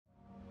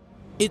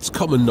It's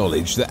common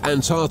knowledge that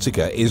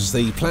Antarctica is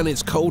the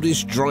planet's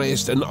coldest,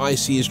 driest and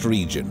iciest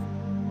region.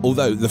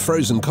 Although the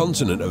frozen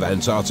continent of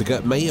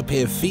Antarctica may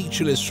appear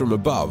featureless from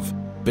above,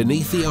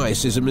 beneath the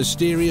ice is a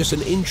mysterious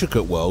and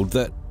intricate world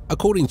that,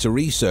 according to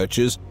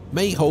researchers,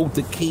 may hold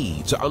the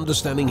key to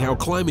understanding how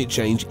climate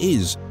change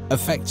is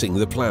affecting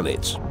the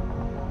planet.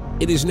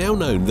 It is now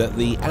known that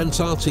the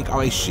Antarctic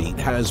ice sheet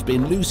has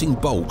been losing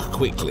bulk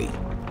quickly.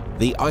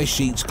 The ice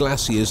sheet's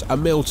glaciers are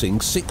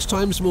melting 6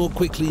 times more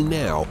quickly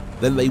now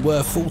than they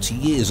were 40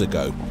 years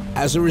ago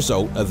as a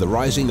result of the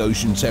rising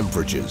ocean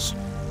temperatures.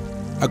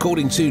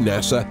 According to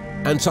NASA,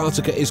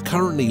 Antarctica is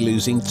currently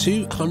losing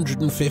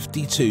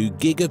 252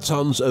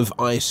 gigatons of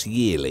ice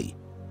yearly,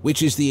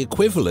 which is the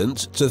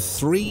equivalent to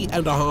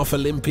 3.5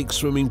 Olympic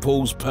swimming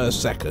pools per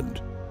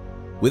second.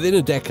 Within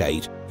a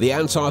decade, the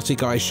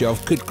Antarctic ice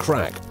shelf could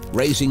crack,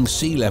 raising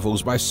sea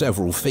levels by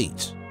several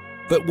feet.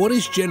 But what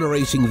is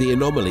generating the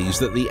anomalies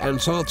that the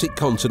Antarctic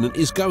continent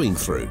is going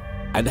through?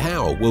 And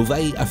how will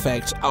they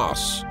affect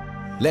us?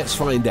 Let's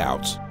find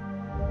out.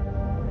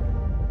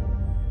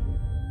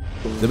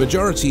 The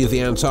majority of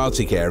the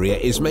Antarctic area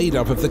is made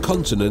up of the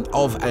continent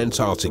of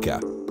Antarctica.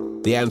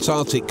 The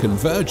Antarctic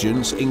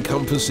convergence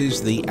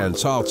encompasses the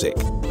Antarctic,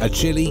 a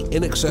chilly,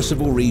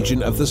 inaccessible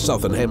region of the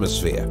southern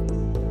hemisphere.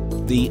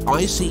 The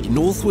icy,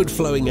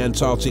 northward-flowing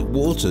Antarctic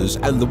waters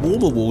and the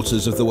warmer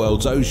waters of the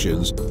world's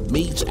oceans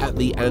meet at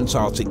the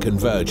Antarctic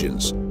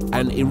convergence,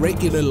 an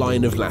irregular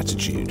line of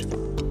latitude.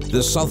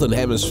 The southern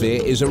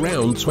hemisphere is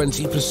around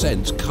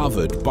 20%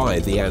 covered by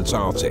the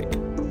Antarctic.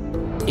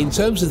 In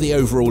terms of the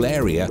overall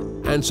area,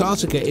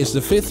 Antarctica is the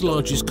 5th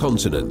largest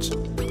continent.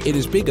 It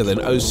is bigger than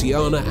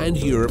Oceania and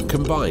Europe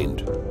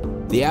combined.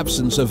 The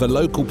absence of a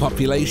local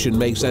population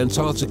makes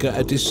Antarctica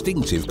a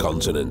distinctive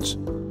continent.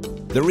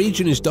 The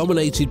region is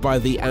dominated by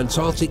the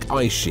Antarctic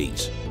ice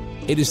sheet.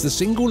 It is the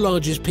single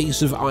largest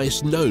piece of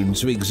ice known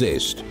to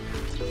exist.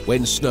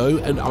 When snow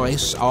and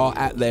ice are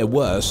at their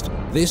worst,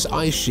 this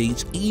ice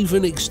sheet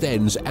even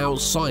extends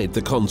outside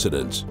the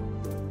continent.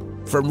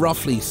 From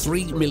roughly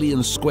 3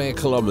 million square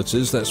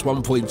kilometers, that's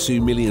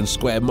 1.2 million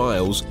square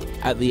miles,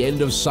 at the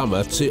end of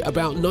summer to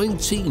about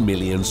 19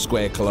 million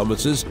square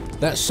kilometers,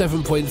 that's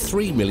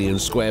 7.3 million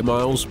square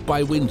miles,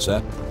 by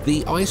winter,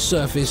 the ice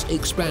surface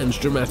expands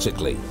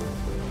dramatically.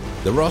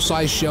 The Ross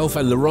Ice Shelf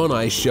and the Ron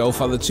Ice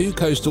Shelf are the 2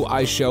 coastal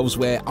ice shelves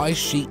where ice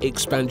sheet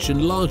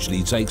expansion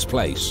largely takes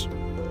place.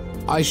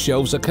 Ice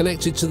shelves are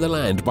connected to the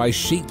land by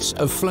sheets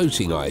of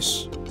floating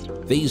ice.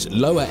 These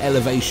lower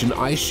elevation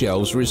ice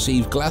shelves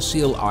receive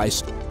glacial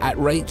ice at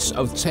rates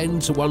of 10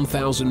 to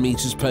 1,000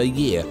 meters per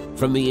year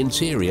from the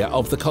interior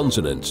of the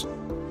continent.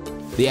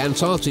 The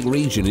Antarctic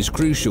region is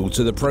crucial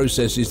to the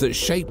processes that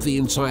shape the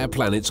entire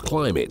planet's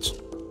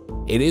climate.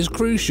 It is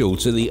crucial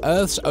to the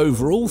Earth's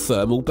overall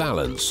thermal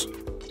balance.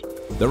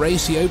 The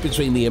ratio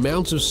between the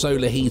amount of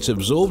solar heat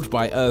absorbed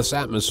by Earth's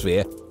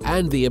atmosphere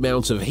and the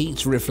amount of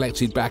heat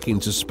reflected back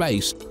into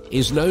space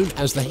is known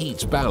as the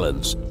heat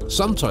balance,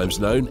 sometimes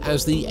known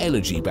as the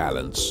energy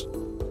balance.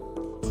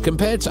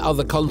 Compared to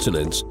other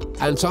continents,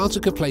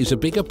 Antarctica plays a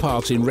bigger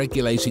part in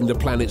regulating the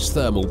planet's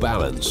thermal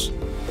balance.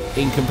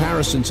 In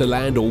comparison to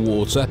land or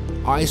water,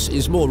 ice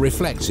is more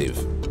reflective.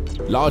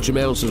 Large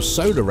amounts of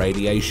solar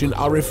radiation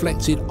are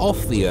reflected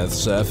off the Earth's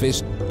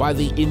surface by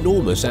the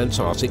enormous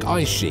Antarctic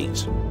ice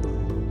sheet.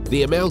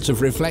 The amount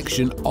of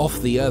reflection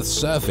off the Earth's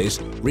surface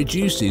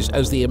reduces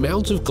as the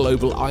amount of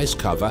global ice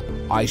cover,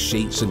 ice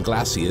sheets and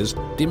glaciers,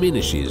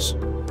 diminishes.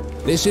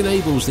 This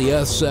enables the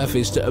Earth's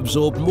surface to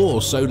absorb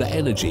more solar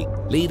energy,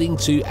 leading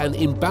to an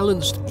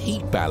imbalanced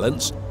heat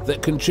balance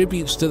that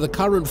contributes to the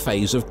current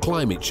phase of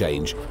climate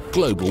change,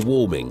 global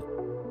warming.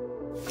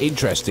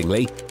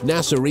 Interestingly,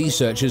 NASA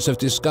researchers have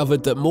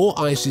discovered that more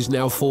ice is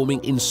now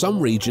forming in some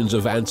regions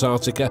of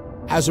Antarctica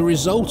as a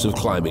result of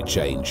climate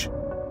change.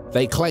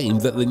 They claim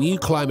that the new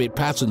climate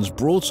patterns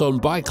brought on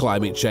by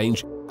climate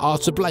change are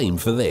to blame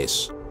for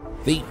this.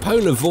 The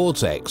polar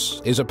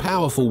vortex is a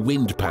powerful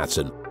wind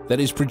pattern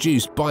that is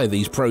produced by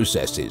these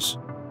processes.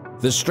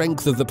 The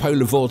strength of the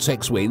polar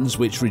vortex winds,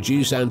 which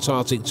reduce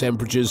Antarctic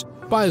temperatures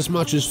by as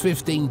much as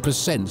 15%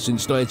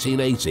 since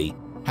 1980,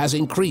 has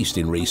increased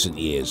in recent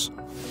years.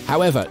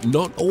 However,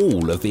 not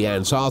all of the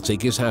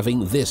Antarctic is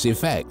having this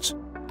effect,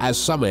 as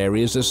some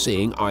areas are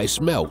seeing ice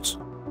melt.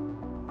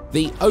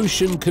 The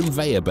ocean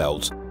conveyor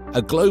belt,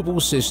 a global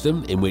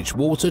system in which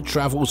water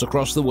travels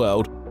across the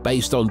world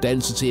based on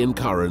density and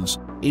currents,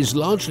 is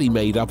largely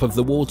made up of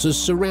the waters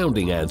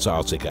surrounding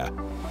Antarctica.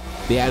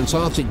 The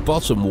Antarctic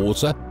bottom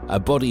water, a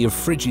body of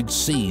frigid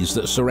seas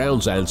that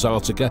surrounds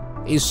Antarctica,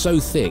 is so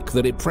thick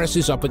that it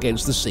presses up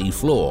against the sea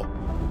floor.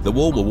 The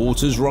warmer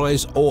waters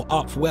rise or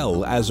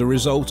upwell as a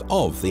result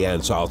of the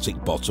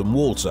Antarctic bottom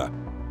water.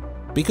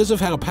 Because of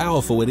how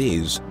powerful it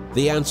is,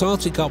 the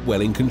Antarctic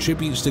upwelling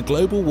contributes to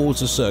global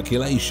water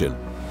circulation.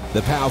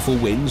 The powerful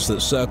winds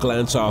that circle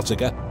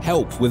Antarctica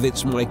help with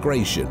its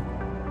migration.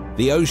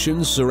 The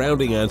oceans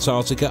surrounding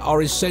Antarctica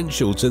are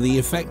essential to the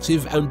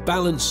effective and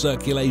balanced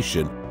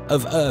circulation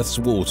of Earth's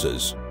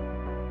waters.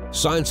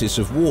 Scientists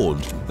have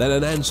warned that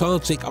an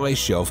Antarctic ice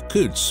shelf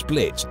could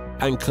split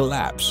and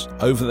collapse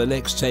over the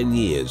next 10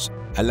 years,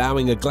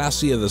 allowing a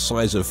glacier the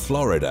size of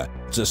Florida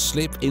to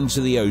slip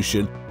into the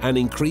ocean and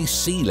increase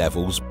sea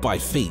levels by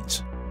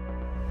feet.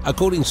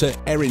 According to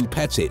Erin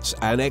Pettit,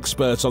 an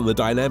expert on the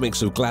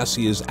dynamics of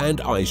glaciers and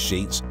ice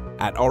sheets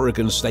at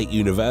Oregon State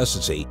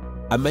University,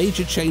 a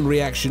major chain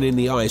reaction in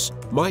the ice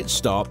might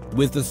start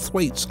with the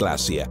Thwaites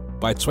Glacier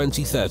by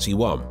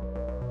 2031.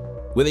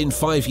 Within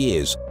 5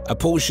 years, a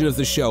portion of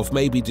the shelf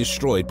may be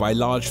destroyed by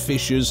large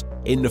fissures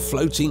in the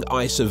floating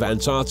ice of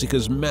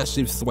Antarctica's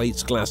massive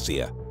Thwaites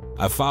Glacier,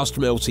 a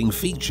fast-melting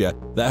feature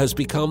that has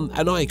become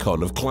an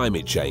icon of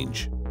climate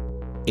change.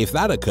 If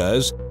that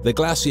occurs, the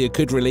glacier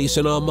could release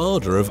an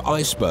armada of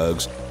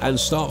icebergs and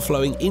start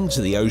flowing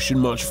into the ocean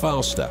much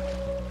faster.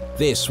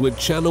 This would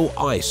channel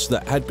ice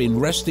that had been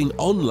resting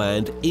on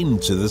land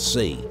into the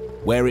sea,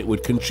 where it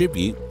would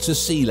contribute to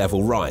sea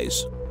level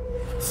rise.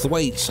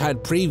 Thwaites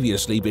had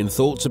previously been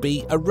thought to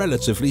be a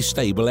relatively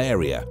stable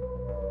area.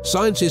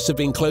 Scientists have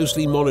been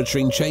closely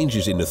monitoring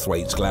changes in the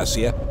Thwaites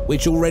Glacier,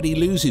 which already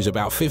loses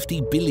about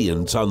 50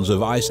 billion tons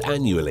of ice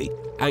annually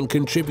and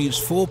contributes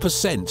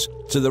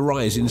 4% to the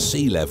rise in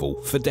sea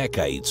level for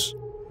decades.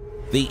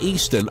 The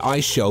eastern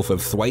ice shelf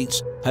of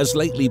Thwaites has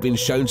lately been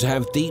shown to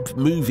have deep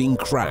moving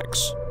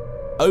cracks.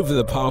 Over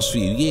the past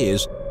few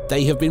years,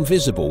 they have been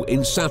visible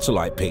in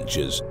satellite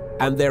pictures,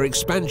 and their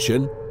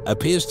expansion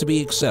appears to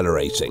be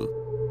accelerating.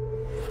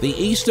 The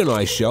eastern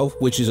ice shelf,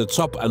 which is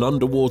atop an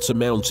underwater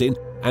mountain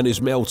and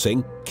is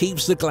melting,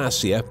 keeps the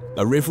glacier,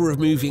 a river of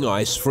moving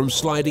ice, from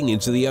sliding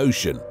into the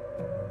ocean.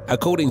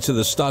 According to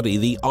the study,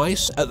 the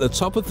ice at the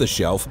top of the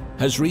shelf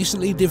has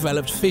recently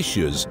developed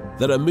fissures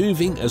that are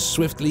moving as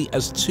swiftly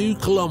as 2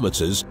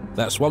 kilometers,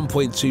 that's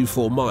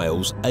 1.24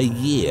 miles, a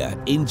year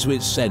into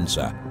its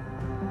center.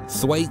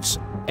 Thwaites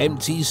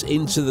empties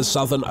into the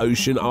Southern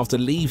Ocean after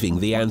leaving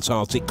the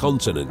Antarctic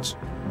continent.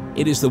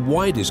 It is the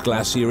widest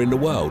glacier in the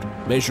world,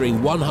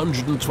 measuring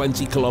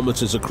 120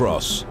 kilometers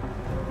across.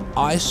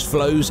 Ice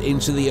flows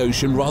into the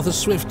ocean rather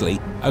swiftly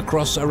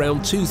across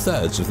around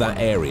 2/3 of that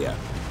area.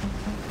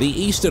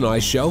 The eastern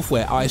ice shelf,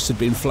 where ice had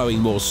been flowing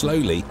more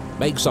slowly,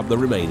 makes up the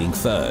remaining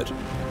third.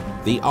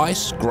 The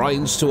ice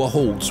grinds to a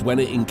halt when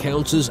it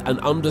encounters an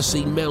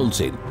undersea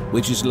mountain,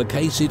 which is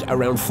located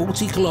around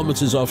 40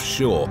 kilometers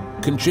offshore,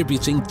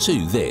 contributing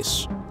to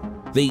this.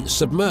 The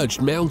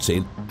submerged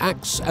mountain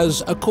acts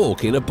as a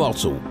cork in a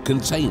bottle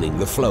containing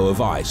the flow of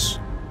ice.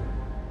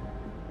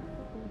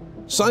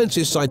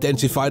 Scientists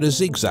identified a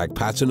zigzag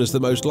pattern as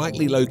the most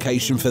likely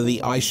location for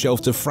the ice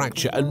shelf to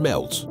fracture and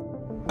melt.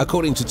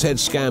 According to Ted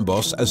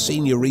Scambos, a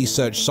senior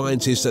research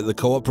scientist at the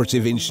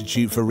Cooperative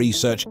Institute for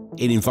Research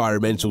in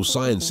Environmental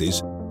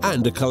Sciences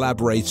and a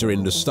collaborator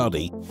in the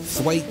study,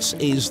 Thwaites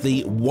is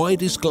the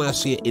widest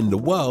glacier in the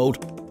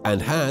world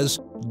and has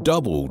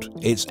doubled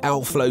its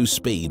outflow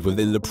speed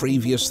within the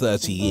previous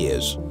 30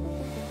 years.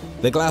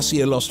 The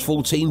glacier lost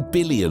 14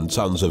 billion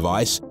tons of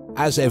ice,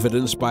 as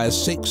evidenced by a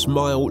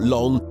 6-mile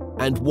long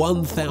and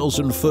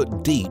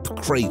 1,000-foot deep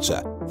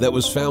crater that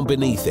was found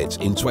beneath it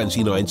in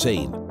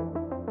 2019.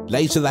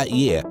 Later that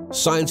year,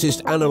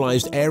 scientists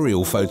analyzed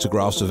aerial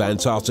photographs of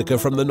Antarctica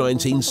from the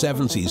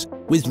 1970s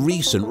with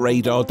recent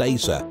radar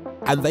data,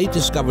 and they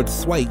discovered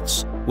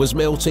Thwaites was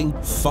melting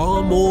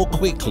far more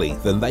quickly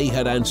than they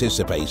had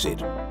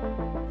anticipated.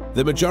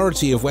 The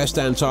majority of West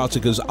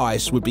Antarctica's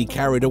ice would be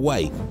carried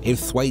away if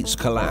Thwaites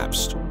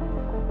collapsed.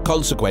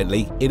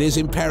 Consequently, it is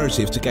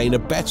imperative to gain a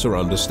better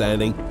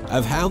understanding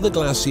of how the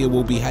glacier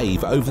will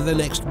behave over the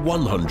next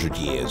 100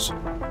 years.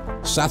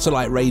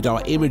 Satellite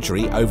radar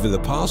imagery over the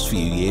past few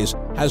years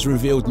has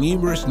revealed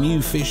numerous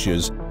new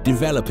fissures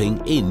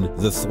developing in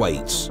the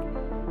Thwaites.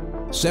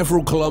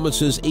 Several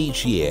kilometers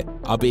each year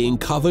are being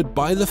covered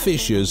by the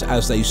fissures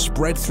as they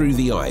spread through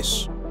the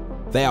ice.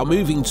 They are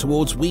moving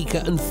towards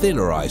weaker and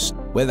thinner ice,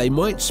 where they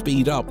might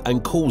speed up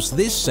and cause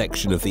this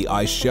section of the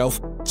ice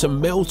shelf to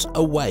melt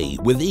away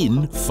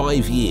within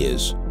 5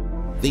 years.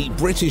 The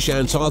British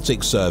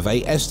Antarctic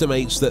Survey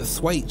estimates that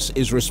Thwaites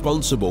is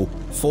responsible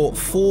for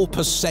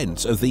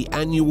 4% of the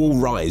annual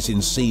rise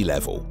in sea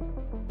level.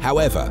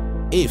 However,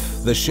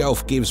 if the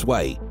shelf gives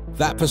way,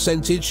 that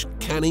percentage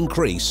can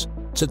increase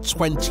to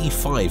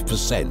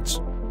 25%.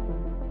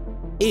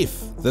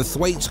 If the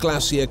Thwaites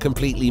Glacier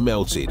completely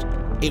melted,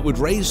 it would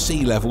raise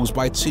sea levels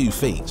by 2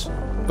 feet.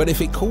 But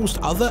if it caused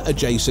other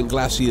adjacent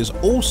glaciers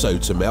also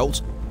to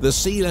melt, the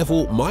sea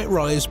level might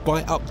rise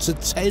by up to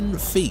 10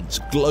 feet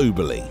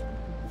globally.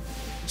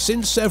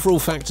 Since several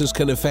factors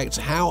can affect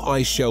how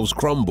ice shelves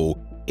crumble,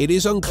 it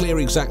is unclear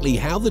exactly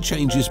how the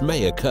changes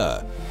may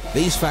occur.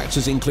 These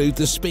factors include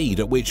the speed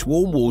at which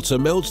warm water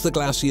melts the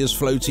glacier's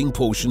floating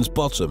portion's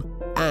bottom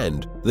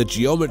and the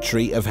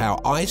geometry of how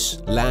ice,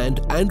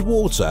 land, and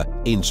water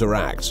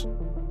interact.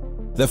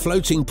 The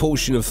floating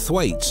portion of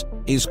Thwaites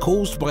is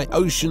caused by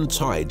ocean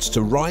tides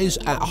to rise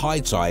at high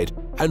tide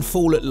and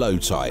fall at low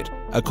tide,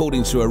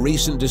 according to a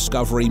recent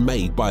discovery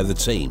made by the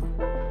team.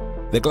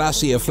 The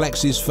glacier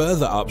flexes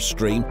further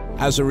upstream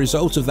as a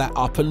result of that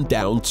up and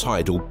down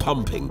tidal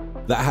pumping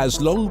that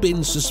has long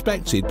been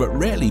suspected but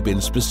rarely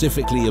been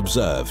specifically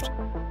observed.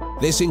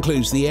 This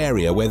includes the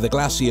area where the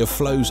glacier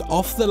flows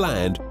off the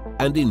land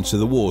and into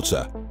the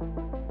water.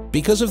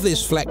 Because of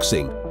this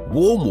flexing,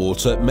 warm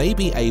water may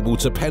be able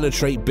to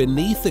penetrate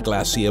beneath the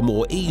glacier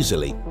more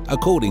easily,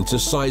 according to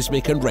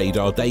seismic and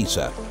radar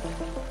data.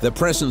 The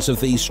presence of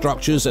these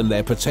structures and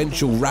their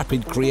potential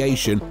rapid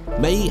creation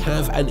may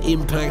have an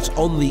impact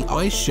on the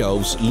ice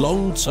shelf's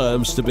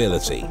long-term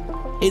stability.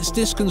 It's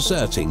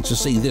disconcerting to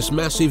see this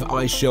massive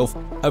ice shelf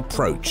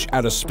approach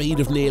at a speed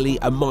of nearly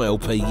a mile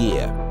per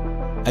year.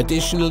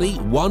 Additionally,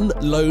 one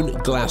lone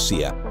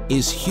glacier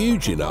is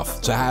huge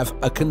enough to have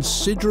a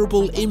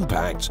considerable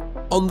impact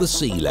on the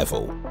sea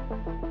level.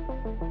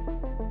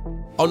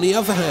 On the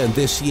other hand,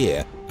 this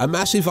year, a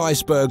massive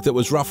iceberg that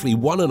was roughly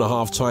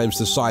 1.5 times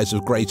the size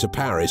of Greater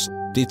Paris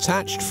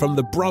detached from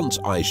the Brunt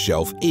ice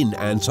shelf in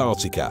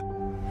Antarctica.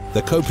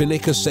 The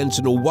Copernicus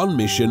Sentinel-1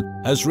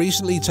 mission has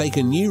recently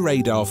taken new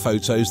radar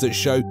photos that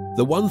show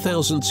the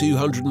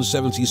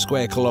 1,270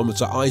 square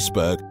kilometer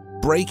iceberg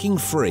breaking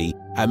free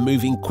and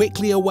moving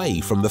quickly away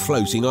from the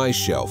floating ice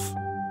shelf.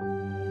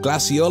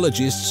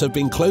 Glaciologists have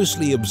been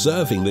closely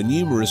observing the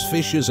numerous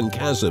fissures and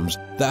chasms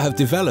that have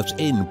developed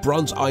in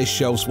Brunt ice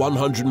shelf's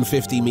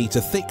 150-meter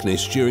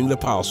thickness during the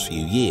past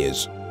few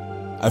years.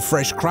 A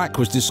fresh crack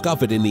was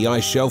discovered in the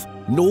ice shelf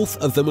north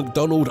of the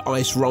McDonald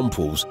Ice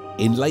Rumpels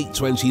in late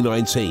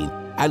 2019,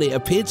 and it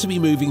appeared to be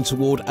moving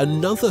toward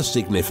another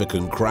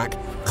significant crack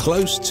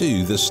close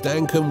to the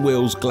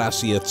Stancomb-Wills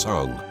Glacier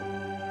tongue.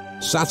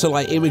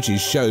 Satellite images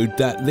showed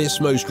that this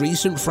most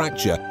recent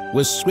fracture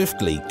was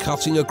swiftly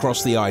cutting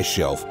across the ice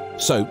shelf,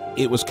 so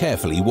it was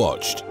carefully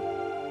watched.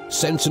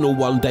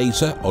 Sentinel-1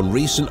 data on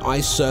recent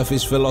ice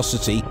surface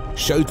velocity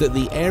showed that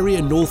the area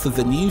north of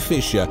the new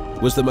fissure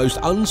was the most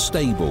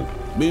unstable,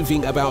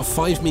 moving about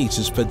 5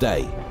 meters per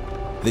day.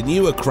 The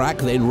newer crack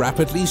then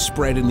rapidly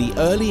spread in the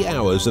early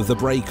hours of the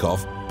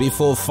breakoff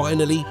before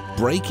finally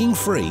breaking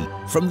free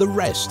from the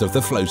rest of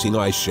the floating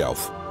ice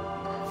shelf.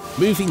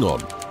 Moving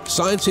on,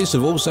 scientists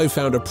have also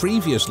found a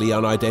previously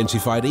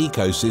unidentified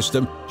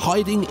ecosystem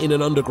hiding in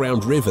an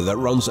underground river that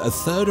runs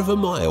 1/3 of a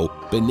mile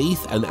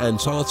beneath an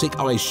Antarctic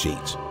ice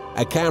sheet.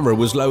 A camera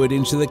was lowered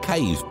into the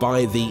cave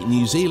by the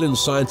New Zealand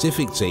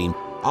scientific team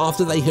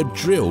after they had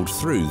drilled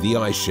through the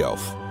ice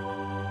shelf.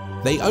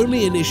 They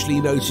only initially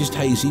noticed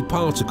hazy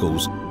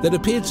particles that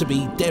appeared to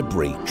be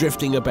debris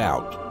drifting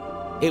about.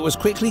 It was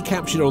quickly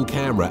captured on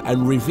camera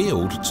and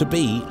revealed to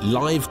be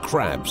live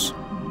crabs.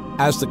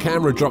 As the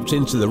camera dropped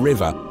into the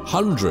river,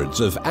 hundreds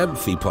of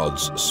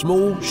amphipods,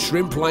 small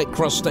shrimp-like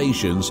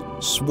crustaceans,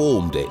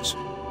 swarmed it.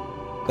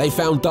 They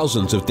found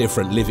dozens of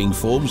different living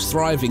forms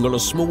thriving on a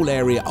small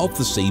area of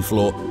the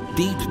seafloor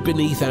deep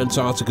beneath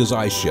Antarctica's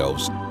ice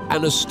shelves,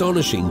 an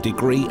astonishing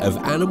degree of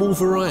animal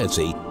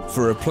variety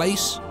for a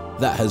place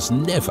that has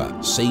never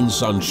seen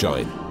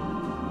sunshine.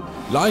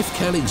 Life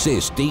can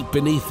exist deep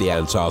beneath the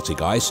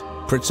Antarctic ice,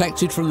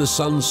 protected from the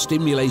sun's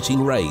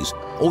stimulating rays,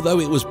 although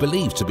it was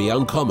believed to be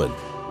uncommon.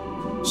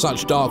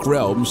 Such dark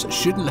realms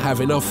shouldn't have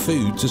enough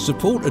food to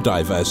support a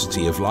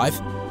diversity of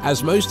life,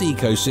 as most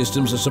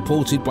ecosystems are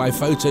supported by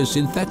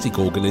photosynthetic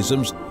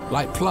organisms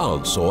like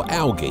plants or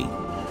algae.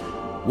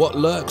 What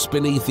lurks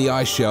beneath the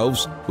ice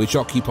shelves, which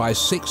occupy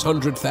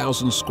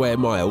 600,000 square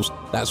miles,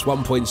 that's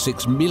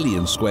 1.6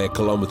 million square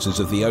kilometers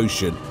of the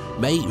ocean,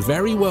 may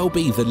very well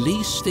be the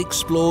least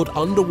explored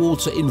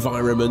underwater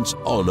environment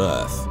on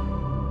Earth.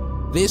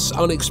 This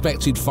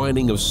unexpected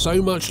finding of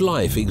so much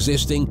life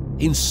existing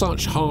in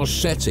such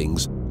harsh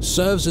settings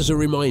serves as a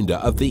reminder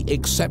of the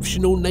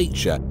exceptional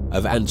nature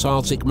of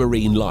Antarctic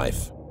marine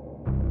life.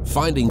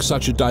 Finding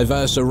such a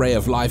diverse array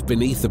of life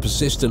beneath the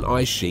persistent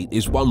ice sheet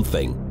is one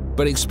thing,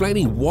 but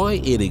explaining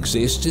why it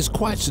exists is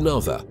quite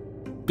another.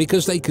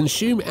 Because they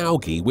consume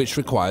algae which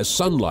requires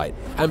sunlight,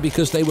 and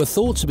because they were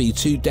thought to be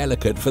too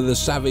delicate for the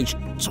savage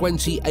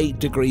 28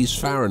 degrees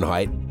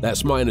Fahrenheit,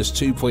 that's minus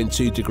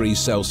 2.2 degrees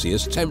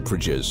Celsius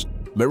temperatures.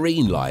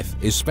 Marine life,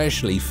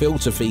 especially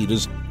filter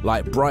feeders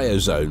like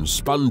bryozoans,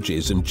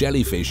 sponges and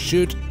jellyfish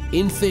should,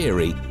 in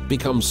theory,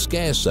 become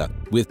scarcer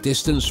with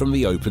distance from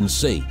the open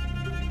sea.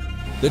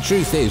 The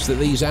truth is that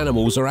these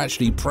animals are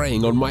actually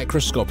preying on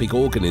microscopic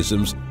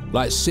organisms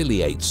like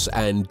ciliates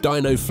and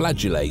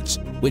dinoflagellates,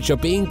 which are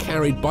being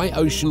carried by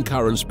ocean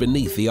currents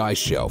beneath the ice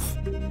shelf.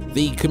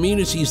 The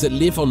communities that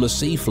live on the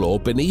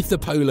seafloor beneath the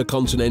polar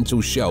continental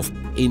shelf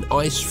in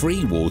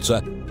ice-free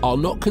water are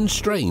not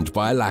constrained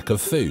by a lack of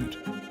food.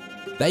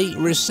 They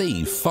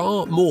receive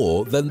far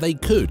more than they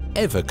could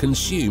ever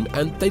consume,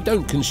 and they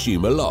don't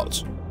consume a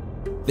lot.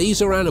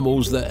 These are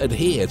animals that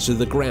adhere to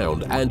the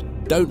ground and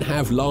don't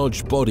have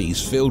large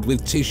bodies filled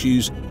with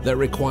tissues that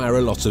require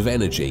a lot of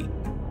energy.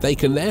 They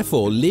can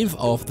therefore live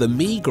off the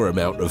meager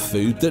amount of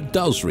food that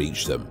does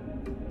reach them.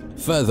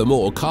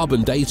 Furthermore,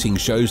 carbon dating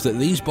shows that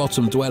these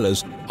bottom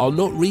dwellers are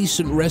not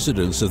recent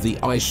residents of the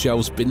ice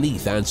shelves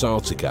beneath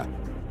Antarctica.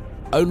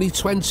 Only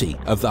 20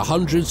 of the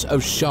hundreds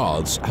of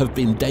shards have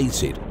been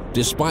dated,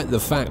 despite the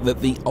fact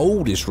that the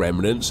oldest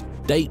remnants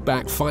date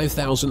back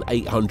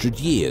 5,800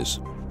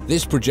 years.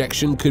 This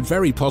projection could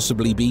very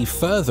possibly be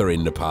further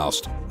in the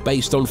past,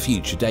 based on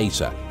future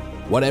data.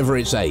 Whatever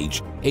its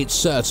age, it's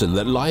certain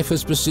that life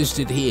has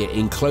persisted here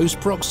in close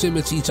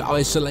proximity to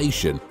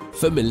isolation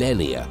for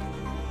millennia.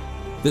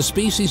 The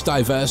species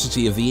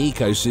diversity of the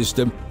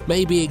ecosystem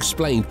may be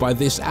explained by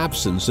this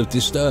absence of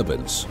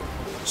disturbance.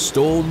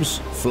 Storms,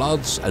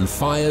 floods, and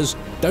fires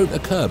don't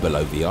occur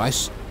below the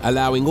ice,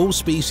 allowing all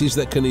species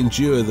that can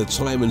endure the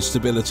time and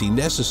stability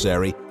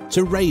necessary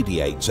to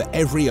radiate to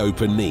every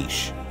open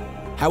niche.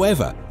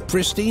 However,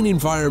 pristine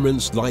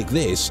environments like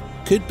this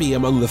could be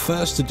among the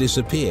first to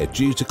disappear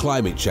due to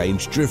climate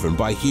change driven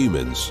by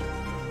humans.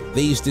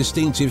 These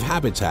distinctive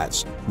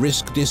habitats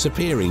risk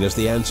disappearing as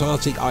the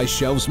Antarctic ice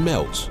shelves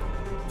melt.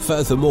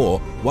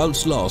 Furthermore,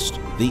 once lost,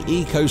 the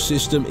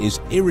ecosystem is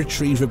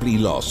irretrievably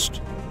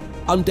lost.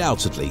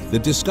 Undoubtedly, the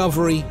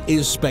discovery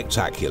is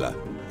spectacular.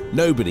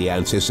 Nobody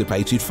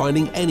anticipated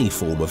finding any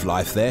form of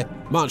life there,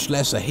 much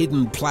less a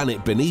hidden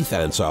planet beneath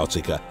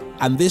Antarctica,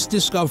 and this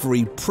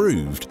discovery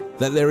proved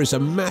that there is a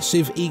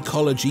massive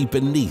ecology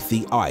beneath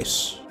the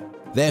ice.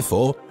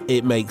 Therefore,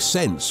 it makes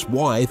sense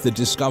why the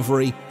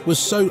discovery was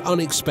so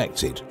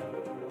unexpected.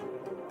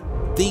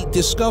 The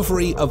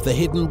discovery of the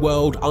hidden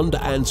world under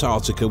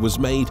Antarctica was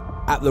made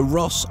at the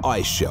Ross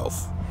Ice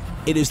Shelf.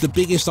 It is the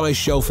biggest ice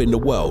shelf in the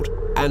world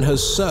and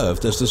has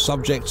served as the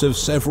subject of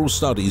several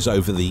studies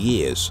over the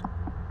years.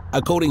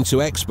 According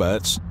to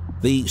experts,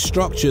 the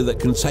structure that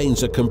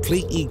contains a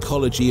complete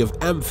ecology of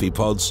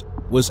amphipods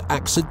was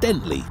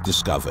accidentally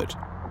discovered.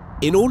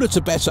 In order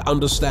to better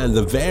understand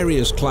the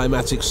various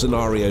climatic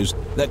scenarios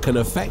that can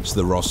affect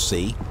the Ross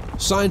Sea,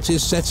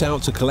 scientists set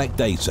out to collect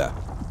data.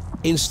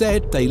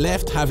 Instead, they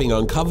left having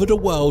uncovered a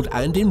world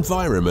and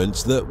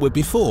environment that were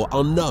before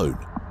unknown.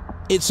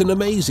 It's an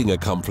amazing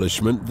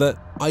accomplishment that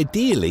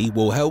ideally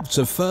will help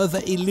to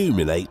further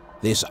illuminate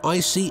this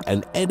icy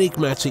and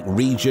enigmatic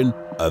region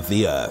of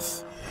the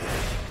Earth.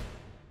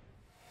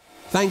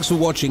 Thanks for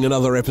watching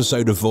another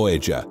episode of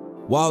Voyager.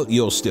 While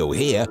you're still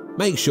here,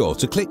 make sure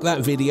to click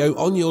that video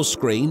on your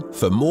screen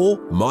for more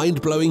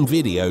mind-blowing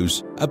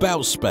videos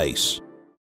about space.